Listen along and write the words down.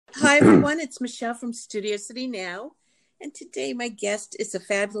Hi, everyone. It's Michelle from Studio City Now. And today my guest is the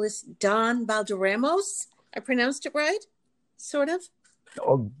fabulous Don Baldaramos. I pronounced it right? Sort of?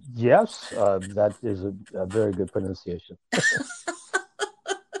 Oh, yes, that is a very good pronunciation.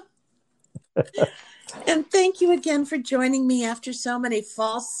 And thank you again for joining me after so many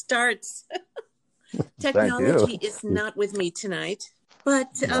false starts. Thank Technology you. is not with me tonight.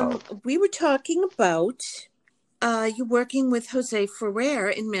 But No. we were talking about you working with Jose Ferrer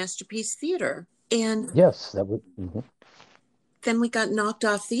in Masterpiece Theater. And Yes, that would. Mhm. then we got knocked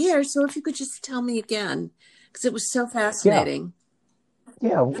off the air. So if you could just tell me again, because it was so Yeah, fascinating.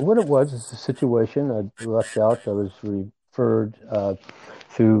 yeah. What it was is a situation I left out. I was referred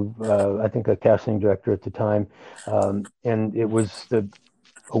through, I think, a casting director at the time, and it was a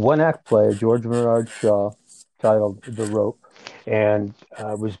one-act play, George Bernard Shaw, titled "The Rope," and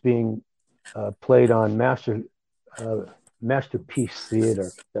was being played on uh, Masterpiece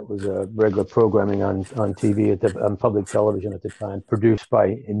Theater. That was a regular programming on TV on public television at the time, produced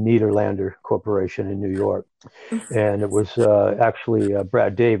by Nederlander Corporation in New York. And it was actually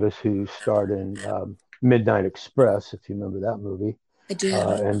Brad Davis who starred in Midnight Express, if you remember that movie. I do.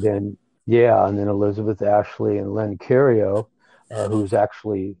 And then, yeah, and then Elizabeth Ashley and Len Cariou, who's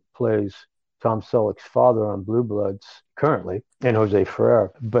actually plays Tom Selleck's father on Blue Bloods currently, and Jose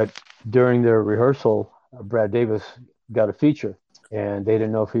Ferrer. But during their rehearsal, Brad Davis got a feature, and they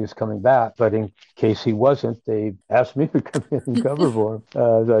didn't know if he was coming back. But in case he wasn't, they asked me to come in and cover for him. I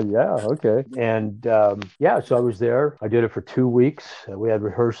was like, yeah, okay. And yeah, so I was there. I did it for 2 weeks. We had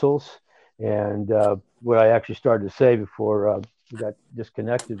rehearsals. And what I actually started to say before we got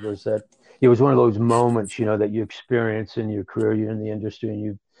disconnected was that it was one of those moments, that you experience in your career. You're in the industry and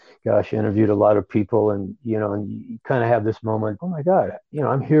you, gosh, interviewed a lot of people, and you kind of have this moment. Oh my God,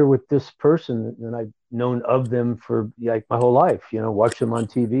 I'm here with this person, and I've known of them for like my whole life. Watch them on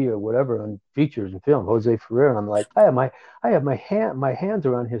TV or whatever, on features and film. Jose Ferrer, and I'm like, my hands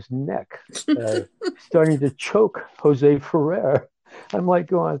around his neck, starting to choke Jose Ferrer. I'm like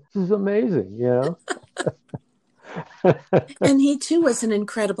going, this is amazing. And he too was an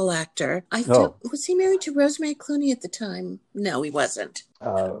incredible actor. Oh, Was he married to Rosemary Clooney at the time? No, he wasn't.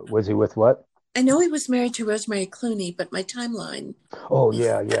 was he with what? I know he was married to Rosemary Clooney, but my timeline. Oh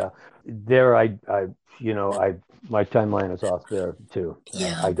yeah, yeah. There, I, my timeline is off there too.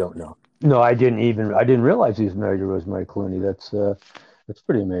 Yeah. I don't know. No, I didn't realize he was married to Rosemary Clooney. That's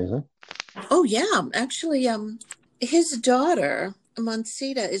pretty amazing. Oh yeah. Actually, his daughter,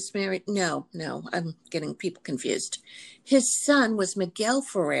 Monsita, is married. No, no, I'm getting people confused. His son was Miguel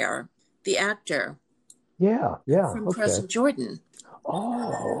Ferrer, the actor Yeah, yeah. from Okay. Frozen Jordan.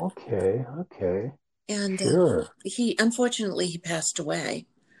 Oh, okay, okay. And Sure. he, unfortunately, he passed away.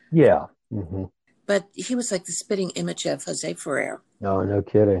 Yeah. Hmm. But he was like the spitting image of Jose Ferrer. No, no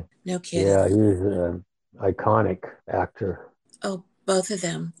kidding. No kidding. Yeah, he's an iconic actor. Oh, both of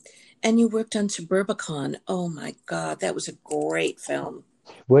them. And you worked on Suburbicon. Oh my God, that was a great film.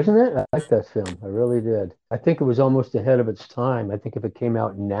 Wasn't it? I like that film. I really did. I think it was almost ahead of its time. I think if it came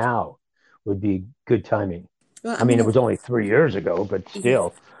out now, would be good timing. Well, I I'm mean, it gonna. was only 3 years ago, but Yeah.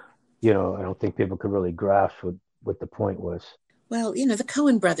 still, I don't think people could really grasp what the point was. Well, the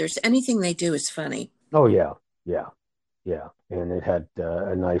Coen brothers. Anything they do is funny. Oh yeah, yeah, yeah. And it had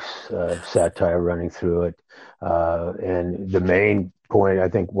a nice satire running through it. And the main point, I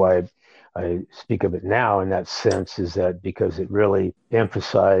think, why I speak of it now in that sense is that because it really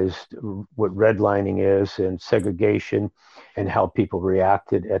emphasized what redlining is and segregation and how people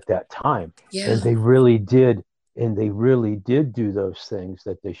reacted at that time. And Yeah, they really did do those things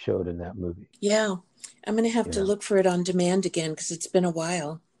that they showed in that movie. yeah. I'm gonna have to Yeah. look for it on demand again because it's been a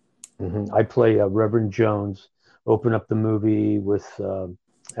while. I play Reverend Jones, open up the movie with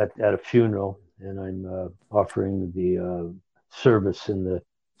at a funeral, and I'm offering the service in the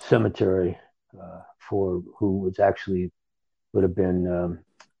cemetery for who was actually would have been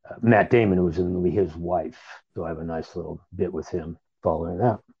Matt Damon, who was in the movie, his wife. So I have a nice little bit with him following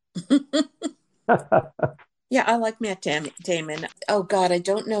that. Yeah, I like Damon. Oh God, I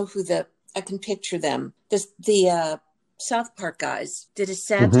don't know who the. I can picture them. The South Park guys did a Hmm.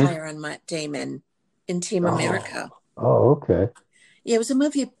 satire on Matt Damon in Team Oh, America. oh, okay. Yeah, it was a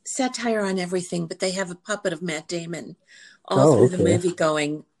movie satire on everything, but they have a puppet of Matt Damon all Oh, through the okay. movie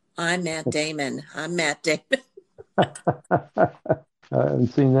going, I'm Matt Damon. I'm Matt Damon. I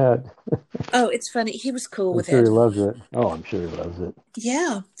haven't seen that. Oh, it's funny. He was cool I'm with sure he it. loves it. Oh, I'm sure he loves it.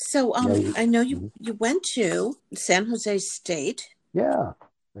 Yeah. So Yeah, I know mhm. you went to San Jose State Yeah,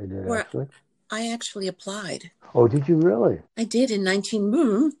 I did where actually. I actually applied. Oh, did you really? I did in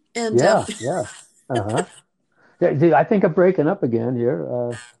 19 and Yeah, yeah. Uh-huh. I think I'm breaking up again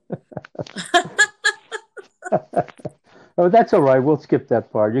here. Oh, that's all right. We'll skip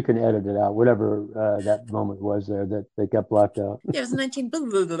that part. You can edit it out, whatever that moment was there that got blocked out. Yeah, it was 19. Blah,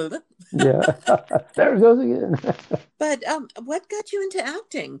 blah, blah, blah. Yeah, there it goes again. But what got you into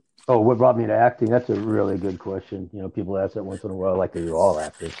acting? Oh, what brought me to acting? That's a really good question. People ask that once in a while, like they're all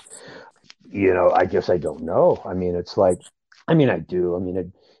actors. I guess I don't know. I mean, it's like, I mean, I do. I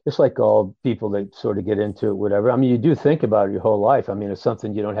mean, it's like all people that sort of get into it, whatever. I mean, you do think about it your whole life. I mean, it's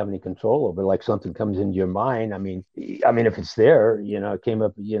something you don't have any control over, like something comes into your mind. I mean, if it's there, it came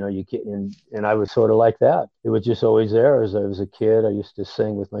up, you get and I was sort of like that. It was just always there as I was a kid. I used to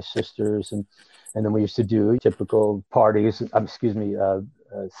sing with my sisters and then we used to do typical parties, excuse me,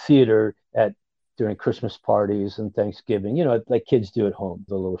 theater at during Christmas parties and Thanksgiving, like kids do at home,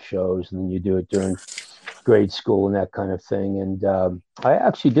 the little shows, and then you do it during grade school and that kind of thing. And I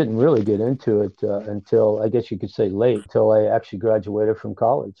actually didn't really get into it until I guess you could say late, until I actually graduated from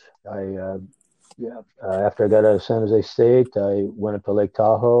college. Yeah, after I got out of San Jose State, I went up to Lake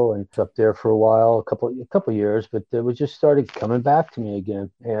Tahoe and was up there for a while, a couple years, but it was just started coming back to me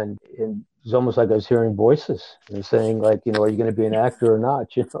again, and it was almost like I was hearing voices and saying like, are you going to be an actor or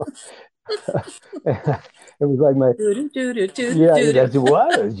not? It was like my Doo doo doo doo yeah, doo doo. that it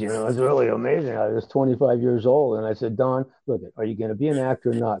was, it was really amazing. I was 25 years old and I said, Don, look, are you going to be an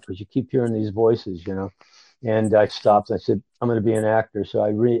actor or not? Because you keep hearing these voices. And I stopped. I said, I'm going to be an actor. So I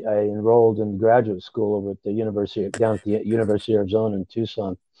enrolled in graduate school over at the down at the University of Arizona in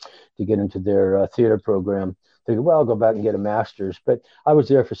Tucson to get into their theater program. Thinking, well, I'll go back and get a master's. But I was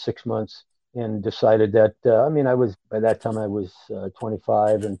there for 6 months and decided that, by that time I was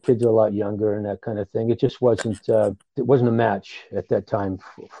 25 and kids are a lot younger and that kind of thing. It just it wasn't a match at that time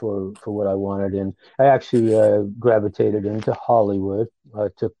for what I wanted. And I actually gravitated into Hollywood. I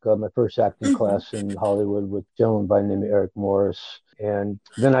took my first acting Mhm. class in Hollywood with a gentleman by the name of Eric Morris. And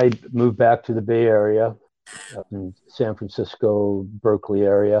then I moved back to the Bay Area, up in San Francisco, Berkeley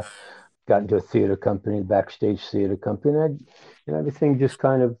area. Got into a theater company, the Backstage Theater Company, and everything just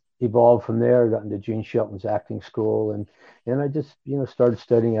kind of evolved from there. Got into Gene Shelton's acting school, and I just started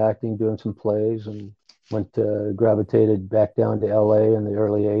studying acting, doing some plays, and gravitated back down to L.A. in the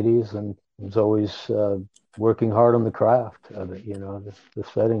early '80s, and was always working hard on the craft of it, the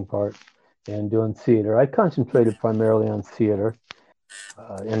setting part, and doing theater. I concentrated primarily on theater.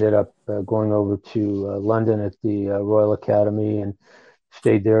 Ended up going over to London at the Royal Academy and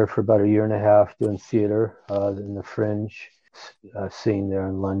stayed there for about a year and a half doing theater in the fringe scene there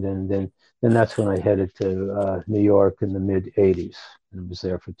in London. Then that's when I headed to New York in the mid '80s and was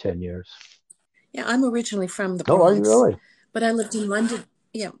there for 10 years. Yeah, I'm originally from the Oh, are you Bronx, really? but I lived in London.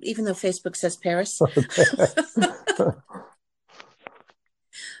 Yeah, even though Facebook says Paris, Okay.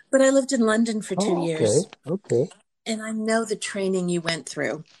 but I lived in London for two Oh, okay. years, Okay. and I know the training you went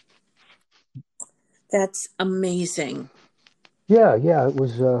through. That's amazing. Yeah, yeah, it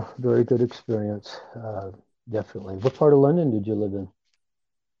was a very good experience. Definitely. What part of London did you live in?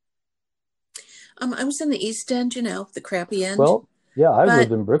 I was in the East End, the crappy end, Well, yeah, I lived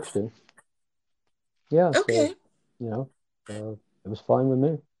but in Brixton. Yeah, so, okay. you know, it was fine with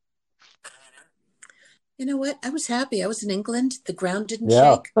me. You know what? I was happy. I was in England. The ground didn't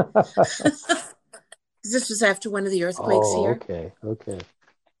Yeah. shake. This was after one of the earthquakes Oh, here. okay. Okay.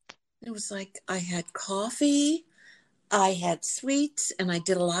 It was like I had coffee, I had sweets, and I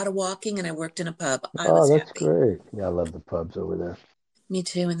did a lot of walking, and I worked in a pub. I Oh, was that's happy. great. Yeah, I love the pubs over there. Me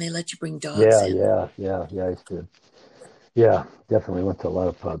too. And they let you bring dogs Yeah, in. yeah, yeah, yeah, I used to. Yeah, definitely went to a lot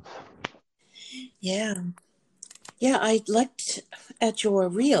of pubs. Yeah. Yeah, I looked at your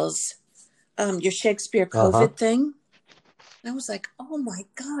reels, your Shakespeare Uh-huh. COVID thing. And I was like, oh my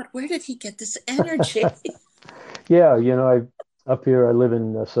God, where did he get this energy? Yeah, up here, I live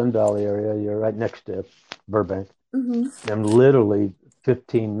in the Sun Valley area. You're right next to Burbank. Hmm. I'm literally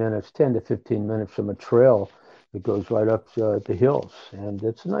 15 minutes, 10 to 15 minutes from a trail that goes right up the hills. And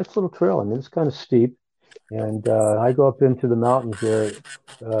it's a nice little trail. I mean, it's kind of steep. And I go up into the mountains there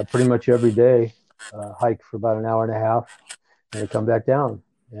pretty much every day, hike for about an hour and a half, and I come back down.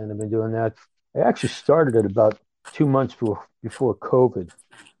 And I've been doing that. I actually started it about 2 months before COVID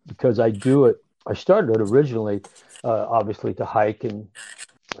because I do it. I started it originally, obviously, to hike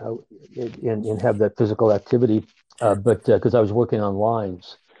uh, and have that physical activity, but because I was working on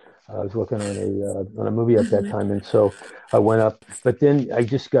lines. I was working on a movie at that Hmm. time, and so I went up. But then I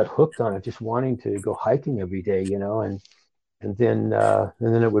just got hooked on it, just wanting to go hiking every day, and then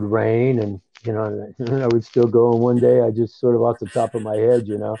it would rain, and then I would still go. And one day, I just sort of off the top of my head,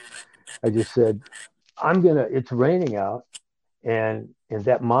 I just said, "I'm gonna." It's raining out, and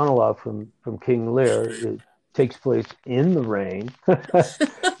that monologue from King Lear. takes place in the rain,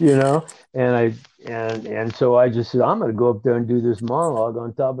 you know, and so I just said, I'm going to go up there and do this monologue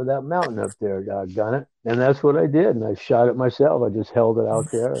on top of that mountain up there, doggone it. And that's what I did. And I shot it myself. I just held it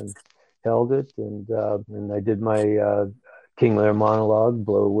out there and held it. And I did my King Lear monologue,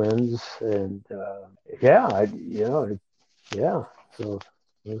 Blow Winds. And yeah, yeah. So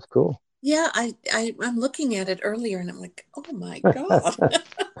it was cool. Yeah, I'm looking at it earlier and I'm like, oh my God.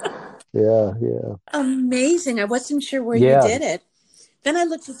 Yeah, yeah. Amazing. I wasn't sure where you Yeah. did it. Then I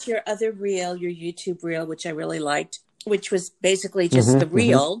looked at your other reel, your YouTube reel, which I really liked, which was basically just the Mm-hmm,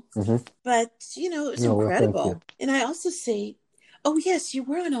 reel. mm-hmm, mm-hmm. But, it was No, well, thank you. incredible. And I also see, oh, yes, you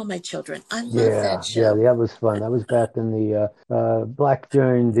were on All My Children. I love Yeah, that yeah, show. that was fun. That was back in the black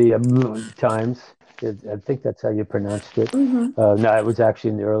during the times. I think that's how you pronounced it. Mm-hmm. No, it was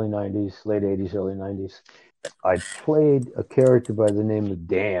actually in the early 90s, late 80s, early 90s. I played a character by the name of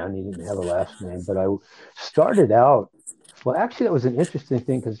Dan. He didn't have a last name, but I started out. Well, actually, that was an interesting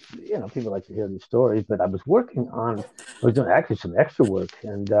thing because people like to hear these stories. But I was working on, I was doing actually some extra work,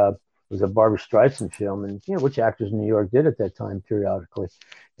 and it was a Barbra Streisand film, and which actors in New York did at that time periodically,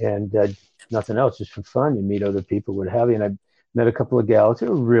 and nothing else, just for fun. You meet other people, what have you. And I met a couple of gals. They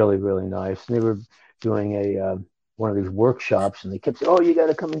were really, really nice. And they were doing a one of these workshops, and they kept saying, "Oh, you got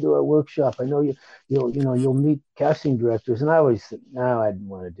to come and do our workshop. I know you'll meet casting directors." And I always said, "No, I didn't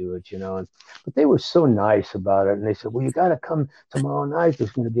want to do it, but they were so nice about it, and they said, "Well, you got to come tomorrow night.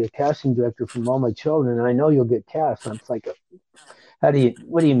 There's going to be a casting director from All My Children, and I know you'll get cast." And I'm like,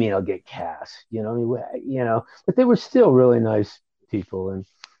 what do you mean I'll get cast? But they were still really nice people. And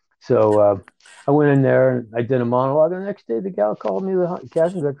so I went in there and I did a monologue. And the next day, the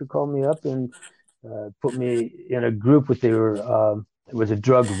casting director called me up and put me in a group with it was a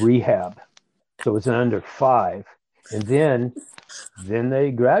drug rehab. So it was an under five. And then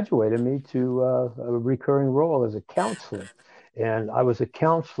they graduated me to a recurring role as a counselor. And I was a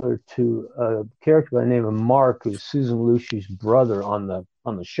counselor to a character by the name of Mark, who's Susan Lucci's brother on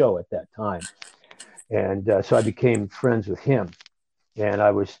the show at that time. And so I became friends with him, and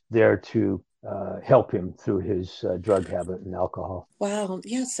I was there to help him through his drug habit and alcohol. Wow.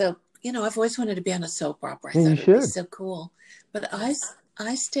 Yeah. So, I've always wanted to be on a soap opera. I And you thought it would be should. so cool. But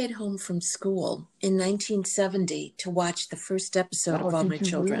I stayed home from school in 1970 to watch the first episode Oh, of All My did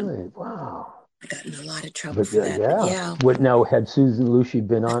you Children. really? Wow. I got in a lot of trouble But for that. But yeah. yeah, What now? Had Susan Lucci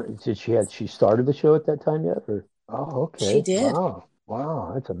been on? She started the show at that time yet? Or oh, she okay. did. Wow,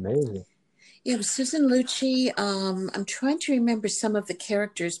 wow, that's amazing. Yeah, it was Susan Lucci. I'm trying to remember some of the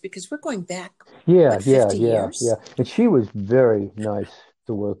characters because we're going back, Yeah, what, yeah, 50 yeah, yeah. years? And she was very nice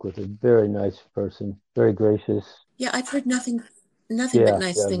to work with. A very nice person. Very gracious. Yeah, I've heard nothing but Yeah,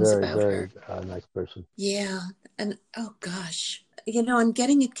 nice yeah. things Very, about very her. nice person. Yeah, and oh gosh, I'm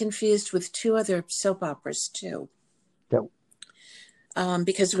getting it confused with two other soap operas too, That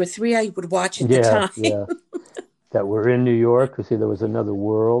because there were three I would watch at the yeah, time. yeah. That were in New York. See, there was Another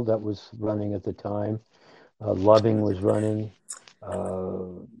World that was running at the time. Loving was running.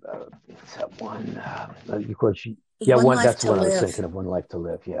 What's that one? Of course, yeah, One one. Life That's the to one I was Live. thinking of. One Life to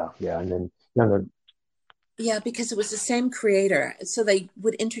Live. Yeah, yeah. And then younger, Yeah, because it was the same creator, so they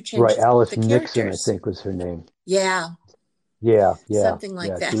would interchange right? Alice the Nixon, I characters. think, was her name. Yeah, Yeah, yeah, something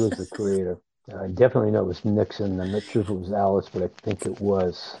like yeah. She that. was the creator. I definitely know it was Nixon. I'm not sure if it was Alice, but I think it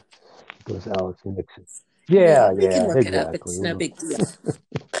was. It was Alice Nixon. Yeah, Yeah, we can yeah, look it up. exactly. It's no big deal.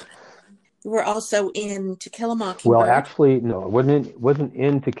 We're also in To Kill a Well, Mockingbird. actually, no, it wasn't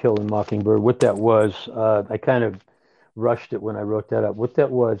in To Kill a Mockingbird. What that was, I kind of rushed it when I wrote that up. What that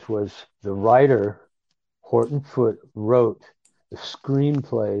was the writer Horton Foote wrote the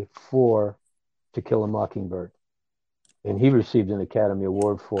screenplay for To Kill a Mockingbird, and he received an Academy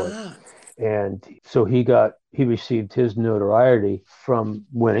Award for it. Ah, And so he received his notoriety from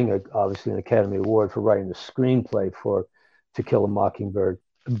winning obviously an Academy Award for writing the screenplay for To Kill a Mockingbird.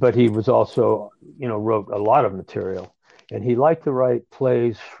 But he was also, wrote a lot of material, and he liked to write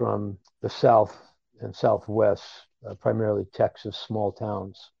plays from the South and Southwest, primarily Texas, small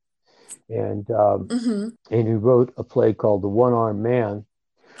towns. And mm-hmm. and he wrote a play called The One Armed Man,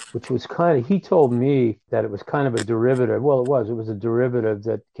 which was he told me that it was kind of a derivative. Well, it was a derivative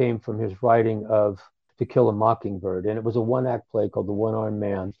that came from his writing of To Kill a Mockingbird. And it was a one act play called The One Armed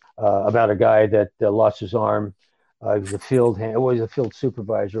Man, about a guy that lost his arm. He was a field hand, well, he's a field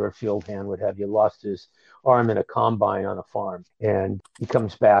supervisor or a field hand, what have you, lost his arm in a combine on a farm. And he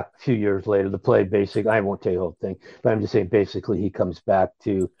comes back a few years later. The play basically, I won't tell you the whole thing, but I'm just saying basically he comes back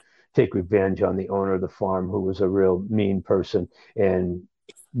to take revenge on the owner of the farm, who was a real mean person, and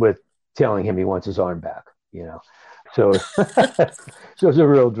with telling him he wants his arm back. So, so it's a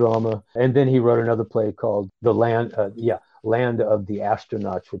real drama. And then he wrote another play called The Land, Land of the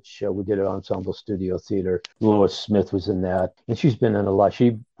Astronauts, which we did at Ensemble Studio Theater. Lois Smith was in that, and she's been in a lot.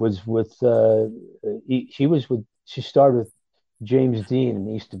 She starred with James Dean in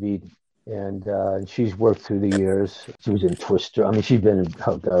East of Eden. And she's worked through the years. She was in Twister. I mean, she's been in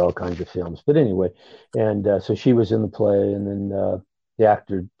all kinds of films. But anyway, and so she was in the play, and then the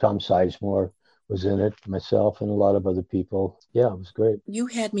actor Tom Sizemore was in it, myself and a lot of other people. Yeah, it was great. You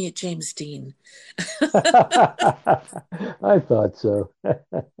had me at James Dean. I thought so.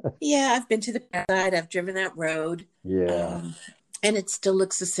 Yeah, I've been to the side. I've driven that road. Yeah. Um, and it still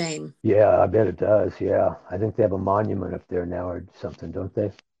looks the same. Yeah, I bet it does. Yeah. I think they have a monument up there now or something, don't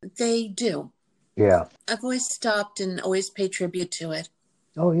they? They do. Yeah. I've always stopped and always paid tribute to it.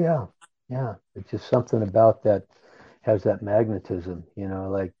 Oh, yeah. Yeah. It's just something about that has that magnetism,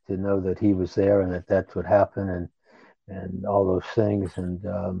 like to know that he was there and that that's what happened and all those things. And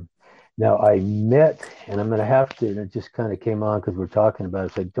now I met, and I'm going to have to, and it just kind of came on because we're talking about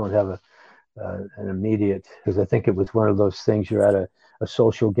it. So I don't have an immediate, because I think it was one of those things you're at a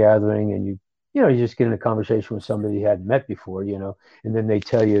social gathering and you just get in a conversation with somebody you hadn't met before, and then they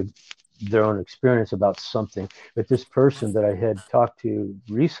tell you their own experience about something. But this person that I had talked to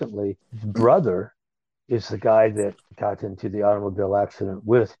recently, his brother is the guy that got into the automobile accident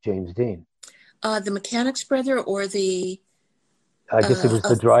with James Dean. The mechanic's brother or the I guess it was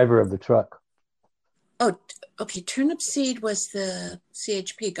the driver of the truck. Oh, okay. Turnip Seed was the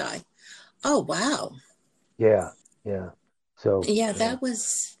CHP guy. Oh, wow. Yeah, yeah. So Yeah, that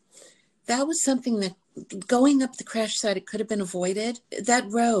was something that going up the crash site, it could have been avoided. That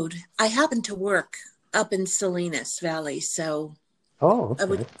road, I happened to work up in Salinas Valley, so oh,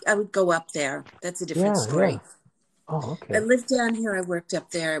 okay. I would go up there. That's a different Yeah, story. yeah. Oh, I okay. lived down here. I worked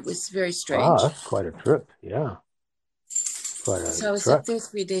up there. It was very Wow, strange. that's quite a trip. Yeah, quite So a I was up trek. there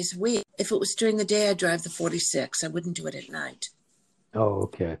 3 days a week. If it was during the day, I'd drive the 46. I wouldn't do it at night. Oh,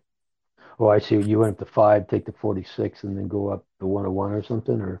 okay. Oh, I see. You went up to five, take the 46, and then go up the 101 or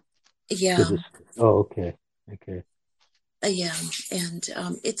something, or to Yeah, this. Oh, okay. Okay. yeah, and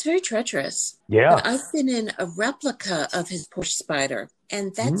it's very treacherous. Yeah. But I've been in a replica of his Porsche Spider,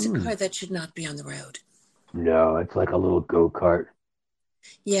 and that's a Mm. car that should not be on the road. No, it's like a little go-kart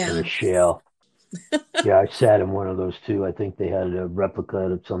in a Yeah. shell. Yeah, I sat in one of those too. I think they had a replica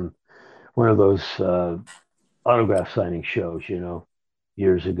of one of those autograph signing shows,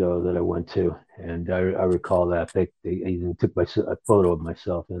 years ago that I went to, and I recall that they even took a photo of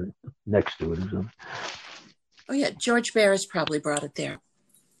myself in it, next to it or something. Oh, yeah. George Barris probably brought it there.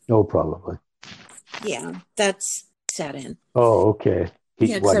 Oh, probably. Yeah, that's sat in. Oh, okay.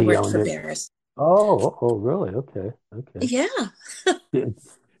 Yeah, because I He worked owned for it. Barris. Oh, really? Okay, okay. Yeah,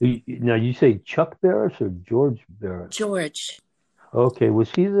 Now you say Chuck Barris or George Barris? George. Okay, was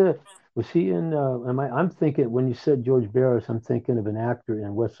he in I'm thinking when you said George Barris, I'm thinking of an actor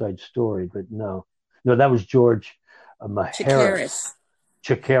in West Side Story, but no. No, that was George Maharis.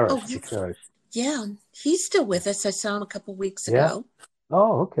 Chikaris. Oh, Chikaris. yeah. He's still with us. I saw him a couple weeks Yeah. ago.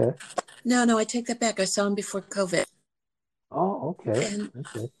 Oh, okay. No, I take that back. I saw him before COVID. Oh, okay. And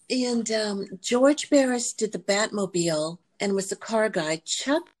Okay. George Barris did the Batmobile and was the car guy.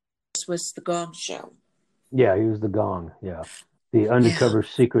 Chuck was the Gong Show. Yeah, he was the Gong. Yeah. The Yeah, undercover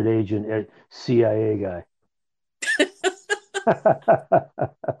secret agent at CIA guy. It's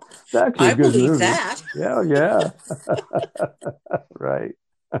actually a I good believe movie. that. Yeah, yeah. Right.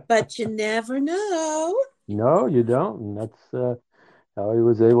 But you never know. No, you don't. And that's how he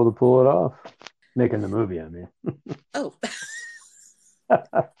was able to pull it off. Making the movie, I mean. Oh,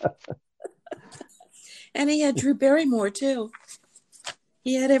 and he had Drew Barrymore too.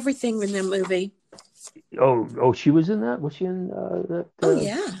 He had everything in that movie. Oh, she was in that? Was she in that? Oh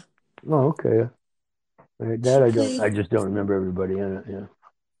yeah, Oh, okay. she That I don't. played. I just don't remember everybody in it. Yeah.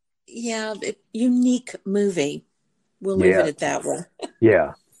 Yeah, unique movie. We'll leave it Yeah. at that one.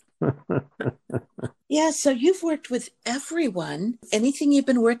 Yeah. Yeah, so you've worked with everyone. Anything you've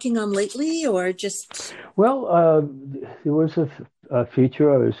been working on lately, or just? Well, there was a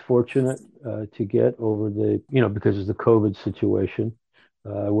feature I was fortunate to get over because of the COVID situation.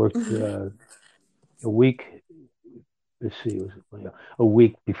 I worked Mhm. a week. Let's see, yeah, a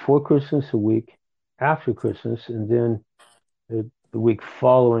week before Christmas, a week after Christmas, and then the week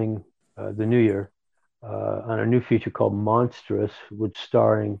following the New Year on a new feature called Monstrous, which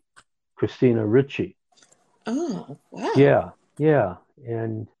starring Christina Ricci. Oh, wow. Yeah, yeah,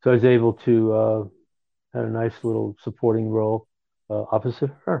 and so I was able to had a nice little supporting role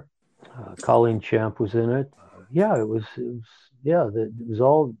opposite her. Colleen Champ was in it. Yeah, it was yeah, it was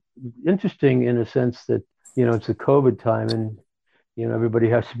all interesting in a sense that it's the COVID time, and everybody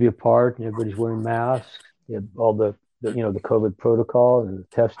has to be apart, and everybody's wearing masks. You have all the COVID protocol and the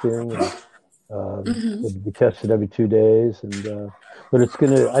testing, and Hmm. they have to be tested every 2 days. But it's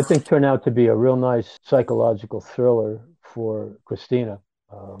gonna, I think, turn out to be a real nice psychological thriller for Christina.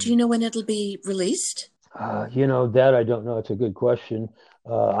 Do you Um, know when it'll be released? that I don't know. It's a good question.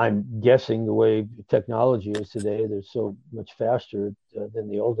 I'm guessing the way technology is today, they're so much faster than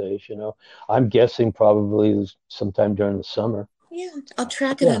the old days. I'm guessing probably sometime during the summer. Yeah, I'll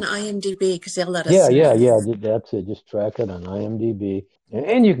track it Yeah, on IMDb because they'll let yeah, us yeah, know. yeah. That's it. Just track it on IMDb,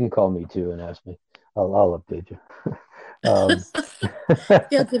 and you can call me too and ask me. I'll update you. Um,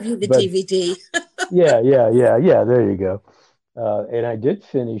 They'll give you the but DVD. yeah, yeah, yeah, yeah. There you go. And I did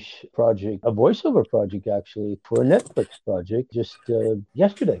finish a voiceover project actually for a Netflix project. Just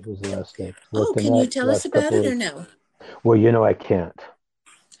yesterday was the last day. Oh, Worked on can you that tell us last about couple it of or weeks. no? Well, I can't.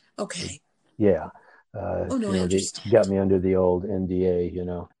 Okay. Yeah. Oh, no, I They got understand. me under the old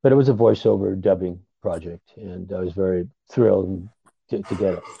NDA. But it was a voiceover dubbing project, and I was very thrilled to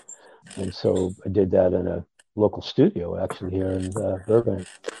get it. And so I did that in a local studio actually here in Burbank.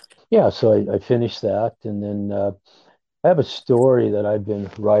 Yeah, so I finished that, and then I have a story that I've been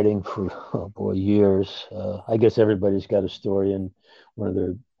writing for, oh boy, years. I guess everybody's got a story in one of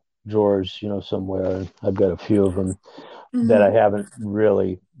their drawers, somewhere. And I've got a few of them that I Hmm. haven't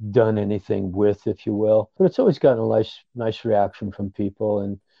really done anything with, if you will. But it's always gotten a nice reaction from people,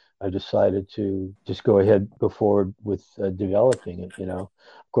 and I decided to just go forward with developing it. Of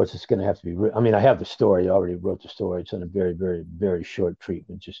course, it's going to have to be. I mean, I have the story. I already wrote the story. It's on a very, very, very short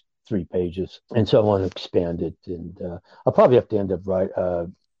treatment, just 3 pages, and so I want to expand it, and I'll probably have to end up write.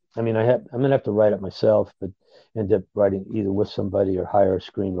 I mean, I'm going to have to write it myself, but end up writing either with somebody or hire a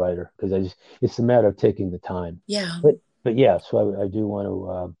screenwriter because it's a matter of taking the time. Yeah. But yeah, so I do want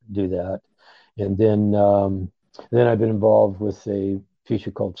to do that. And then I've been involved with a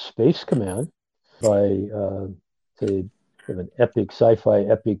feature called Space Command by it's a kind of an epic sci-fi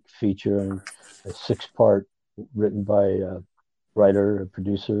epic feature and a six-part written by writer,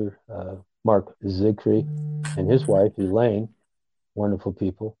 producer Mark Zigfrey and his wife Elaine, wonderful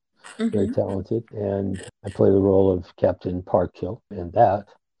people, very Hmm. talented. And I play the role of Captain Parkhill in that.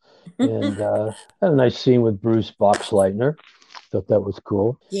 And had a nice scene with Bruce Boxleitner. Thought that was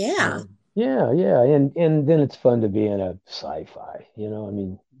cool. Yeah. Yeah, yeah, and then it's fun to be in a sci-fi. I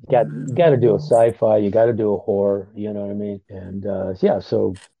mean, you got to do a sci-fi, you got to do a horror. You know what I mean? And yeah,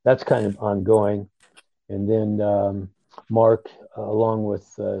 so that's kind of ongoing. And then Mark, along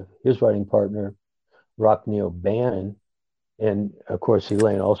with his writing partner, Rockneil Bannon, and of course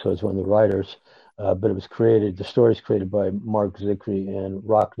Elaine also is one of the writers. But the story is created by Mark Zickery and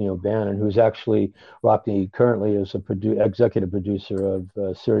Rockneil Bannon, who's actually, Rockney currently is executive producer of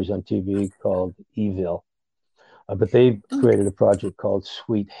a series on TV called Evil. But they Oh, created a project called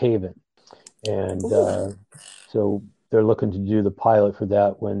Sweet Haven. And ooh. so they're looking to do the pilot for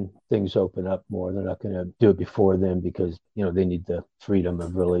that when things open up more. They're not going to do it before then because they need the freedom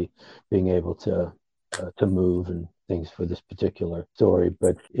of really being able to move and things for this particular story.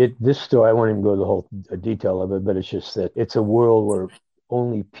 But this story, I won't even go to the whole detail of it, but it's just that it's a world where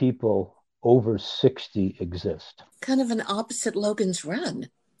only people over 60 exist. Kind of an opposite Logan's Run.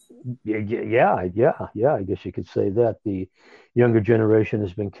 Yeah, yeah, yeah, yeah, yeah. I guess you could say that the younger generation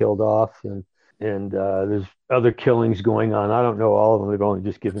has been killed off, and there's other killings going on. I don't know all of them. They've only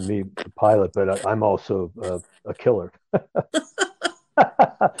just given me the pilot, but I'm also a killer.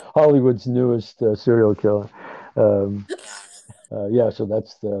 Hollywood's newest serial killer. Um, yeah, so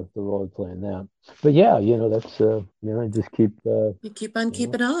that's the role I play in that. But yeah, that's I just keep You keep on you know,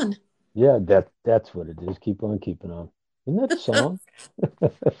 keeping on. yeah, that's what it is. Keep on keeping on. Isn't that a song?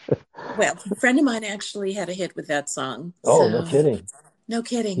 Well, a friend of mine actually had a hit with that song. Oh, no So, kidding. no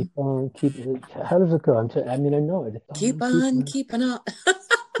Keep kidding. on keeping. How does it go? I mean, I know it. Keep Keep on keeping on on. keeping on.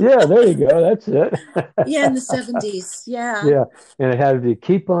 Yeah, there you go. That's it. Yeah, in the 70s. Yeah. Yeah, and it had to be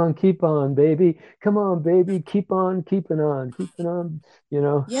keep on, baby. Come on, baby. Keep on keeping on, keeping on. I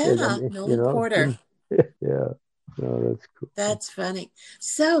Yeah. mean, Nolan Porter. yeah. No, that's cool. That's funny.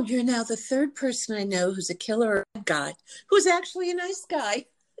 So you're now the third person I know who's a killer or bad guy who's actually a nice guy.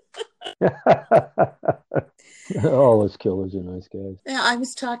 All those killers are nice guys. Yeah, I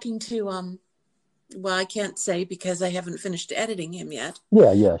was talking to well, I can't say because I haven't finished editing him yet.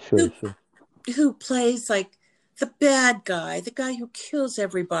 Yeah, yeah, sure, Who sure. who plays like the bad guy, the guy who kills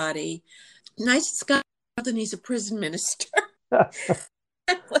everybody. Nicest guy, than he's a prison minister.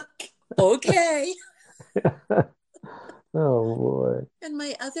 Like, okay. Oh boy. And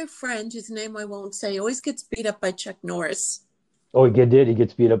my other friend, whose name I won't say, always gets beat up by Chuck Norris. Oh, he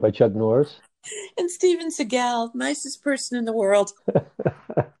gets beat up by Chuck Norris. And Steven Seagal, nicest person in the world.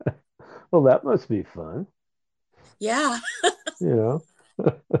 Well, that must be fun, Yeah, you know.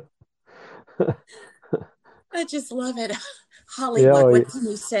 I just love it. Yeah, Hollywood, oh, what can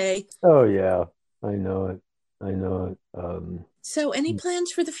you say? oh yeah, I know it. I know it. So, any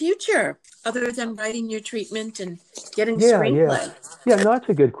plans for the future other than writing your treatment and getting Yeah, yeah, screenplay? yeah. No, that's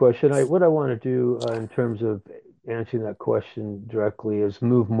a good question. What I want to do in terms of answering that question directly is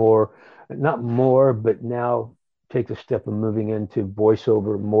move more, not more, but now take the step of moving into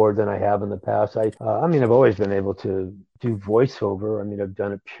voiceover more than I have in the past. I mean, I've always been able to do voiceover. I mean, I've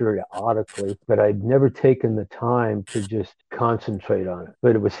done it periodically, but I'd never taken the time to just concentrate on it.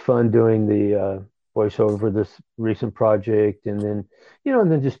 But it was fun doing the voiceover for this recent project, and then,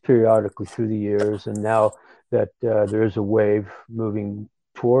 and then just periodically through the years, and now that there is a wave moving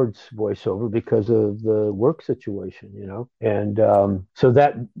towards voiceover because of the work situation. And so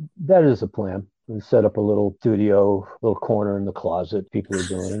that is a plan. And set up a little studio, little corner in the closet people are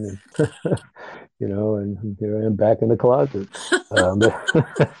doing, and and here I am back in the closet. But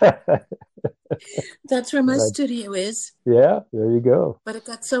That's where my uh, studio is. yeah, there you go. But it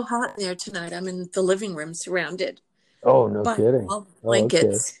got so hot in there tonight. I'm in the living room surrounded Oh, no by kidding. all Oh, okay.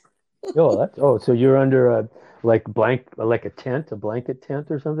 blankets. So you're under a like a tent, a blanket tent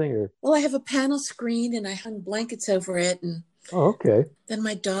or something, or Well, I have a panel screen and I hung blankets over it. And oh, okay. then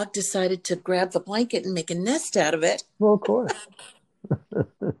my dog decided to grab the blanket and make a nest out of it. Well, of course,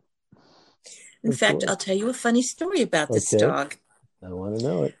 In of fact, course. I'll tell you a funny story about this Okay, dog. I want to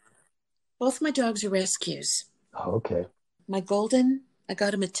know it. Both my dogs are rescues. Oh, okay. My golden, I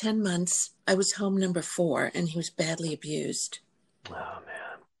got him at 10 months. I was home number 4 and he was badly abused. Oh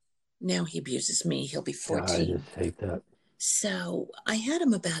man, Now he abuses me. He'll be yeah, I 14. just hate that. So I had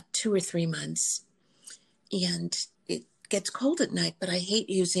him about 2 or 3 months, and it gets cold at night, but I hate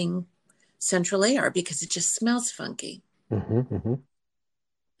using central air because it just smells funky. Hmm.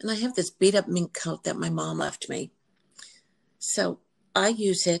 And I have this beat up mink coat that my mom left me. So I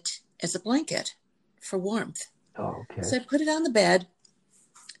use it as a blanket for warmth. Oh, okay. So I put it on the bed.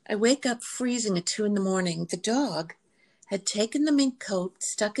 I wake up freezing at 2 in the morning. The dog had taken the mink coat,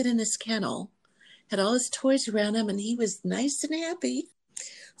 stuck it in his kennel, had all his toys around him, and he was nice and happy,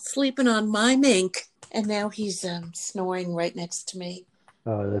 sleeping on my mink. And now he's snoring right next to me.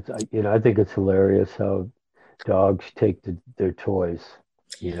 I think it's hilarious how dogs take their toys.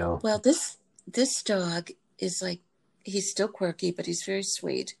 You know. Well, this dog is like, he's still quirky, but he's very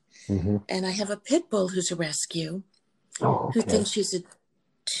sweet. Hmm. And I have a pit bull who's a rescue Oh, who okay. thinks she's a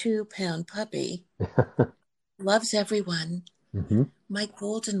 2 pound puppy, loves everyone. Hmm. My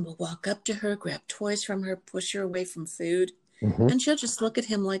golden will walk up to her, grab toys from her, push her away from food, Hmm. and she'll just look at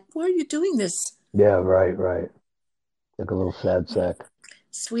him like, "Why are you doing this?" Yeah, right, right. Like a little sad sack.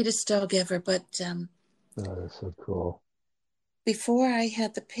 Sweetest dog ever. But Oh, that's so cool. before I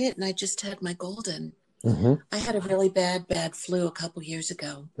had the pit and I just had my golden, Hmm. I had a really bad flu a couple years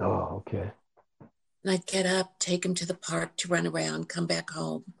ago. Oh, okay. And I'd get up, take him to the park to run around, come back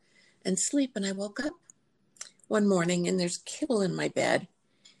home, and sleep. And I woke up one morning and there's kibble in my bed.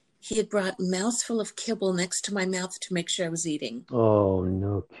 He had brought a mouthful of kibble next to my mouth to make sure I was eating. Oh,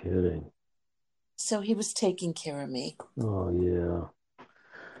 no kidding. So he was taking care of me. Oh, yeah.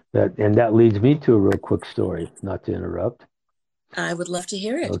 That leads me to a real quick story, not to interrupt. I would love to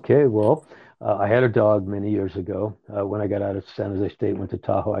hear it. Okay, well, I had a dog many years ago. When I got out of San Jose State, went to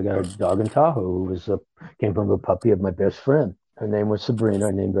Tahoe. I got a dog in Tahoe who came from a puppy of my best friend. Her name was Sabrina.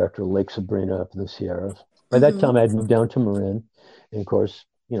 I named her after Lake Sabrina up in the Sierras. By that Mm-hmm. time, I had moved down to Marin, and of course,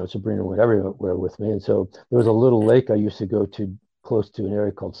 Sabrina went everywhere with me. And so there was a little lake I used to go to close to an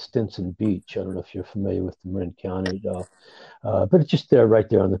area called Stinson Beach. I don't know if you're familiar with the Marin County at all. But it's just there, right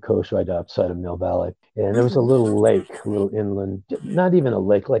there on the coast, right outside of Mill Valley. And there was a Mm-hmm. little lake, a little inland, not even a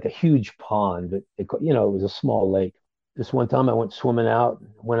lake, like a huge pond. But it was a small lake. This one time I went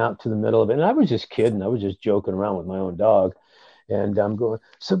out to the middle of it, and I was just kidding. I was just joking around with my own dog. And I'm going,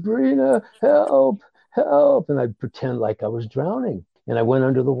 Sabrina, help, help. And I'd pretend like I was drowning. And I went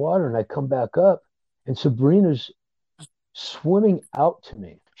under the water and I come back up, and Sabrina's swimming out to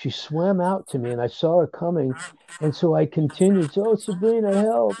me. She swam out to me and I saw her coming. And so I continued, oh, Sabrina,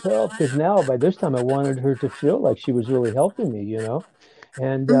 help, help. Because now by this time I wanted her to feel like she was really helping me.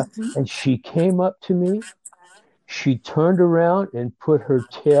 And Mm-hmm. and she came up to me. She turned around and put her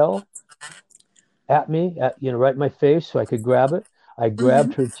tail at me, right in my face so I could grab it. I Mm-hmm.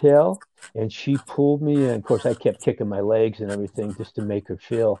 grabbed her tail and she pulled me in. Of course, I kept kicking my legs and everything just to make her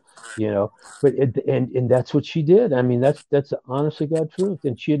feel, you know. But and that's what she did. I mean, that's the honest to God truth.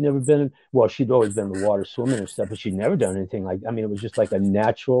 And she had never been, well, she'd always been in the water swimming and stuff, but she'd never done anything like. I mean, it was just like a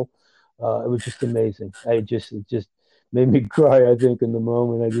natural, It was just amazing. It just made me cry, I think, in the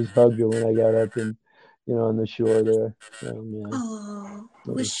moment. I just hugged her when I got up and, on the shore there. Oh man, Oh,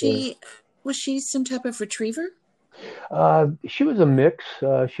 it was great. was she some type of retriever? She was a mix.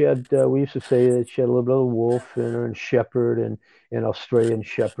 She had, we used to say that she had a little bit of wolf in her and shepherd and Australian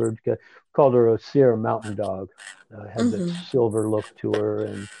shepherd. Called her a Sierra Mountain Dog. Had that Mm-hmm. silver look to her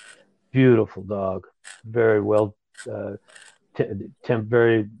and beautiful dog. Very well, uh,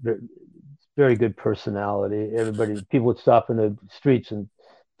 very, very good personality. People would stop in the streets and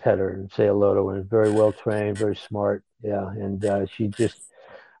pet her and say hello to her. Very well trained, very smart. Yeah, and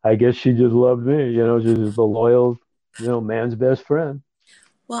I guess she just loved me. She was the loyal, man's best friend.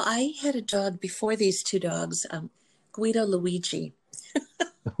 Well, I had a dog before these two dogs, Guido Luigi.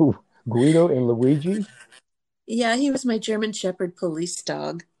 Guido and Luigi. Yeah, he was my German Shepherd police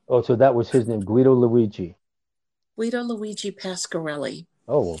dog. Oh, so that was his name, Guido Luigi. Guido Luigi Pasquarelli.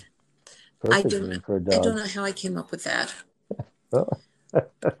 Oh, well, I perfect don't name for a I don't dog. know how I came up with that, Oh,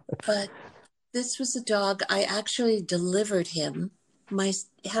 but this was a dog I actually delivered him. My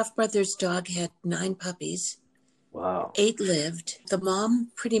half brother's dog had 9 puppies. wow. 8 lived. The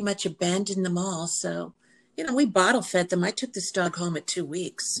mom pretty much abandoned them all, so we bottle fed them. I took this dog home at 2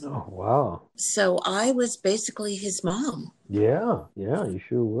 weeks. Oh, wow. So I was basically his mom. Yeah, yeah, you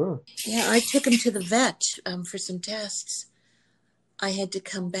sure were. Yeah, I took him to the vet for some tests. I had to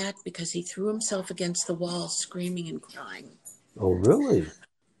come back because he threw himself against the wall, screaming and crying. Oh, really?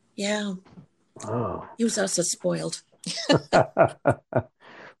 Yeah, Wow. he was also spoiled.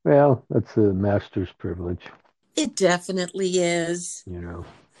 Well, that's a master's privilege, It definitely is. you know.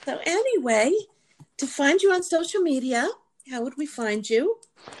 So, anyway, to find you on social media, how would we find you?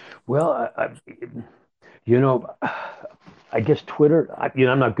 Well, you know, I guess Twitter.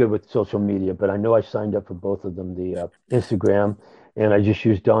 I'm not good with social media, but I know I signed up for both of them, the Instagram, and I just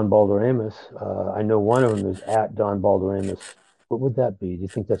used Don Baldaramos. I know one of them is at Don Baldaramos. What would that be? Do you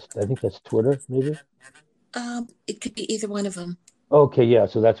think that's? I think that's Twitter, maybe. It could be either one of them. Okay, yeah.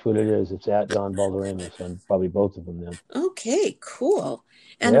 So that's what it is. It's at Don Baldaramos on probably both of them then. Okay, cool.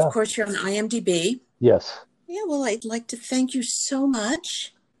 And of Yeah. course, you're on IMDb. Yes. Yeah, well, I'd like to thank you so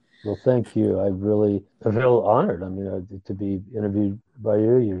much. Well, thank you. I feel honored. I mean, to be interviewed by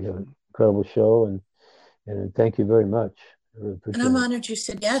you. You have an incredible show, and thank you very much. I really And appreciate I'm it. honored you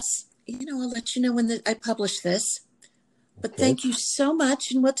said yes. I'll let you know when I publish this. But Okay. thank you so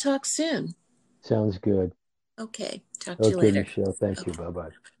much, and we'll talk soon. Sounds good. Okay, talk to you Okay, later. Michelle. Thank you. Okay. Bye bye.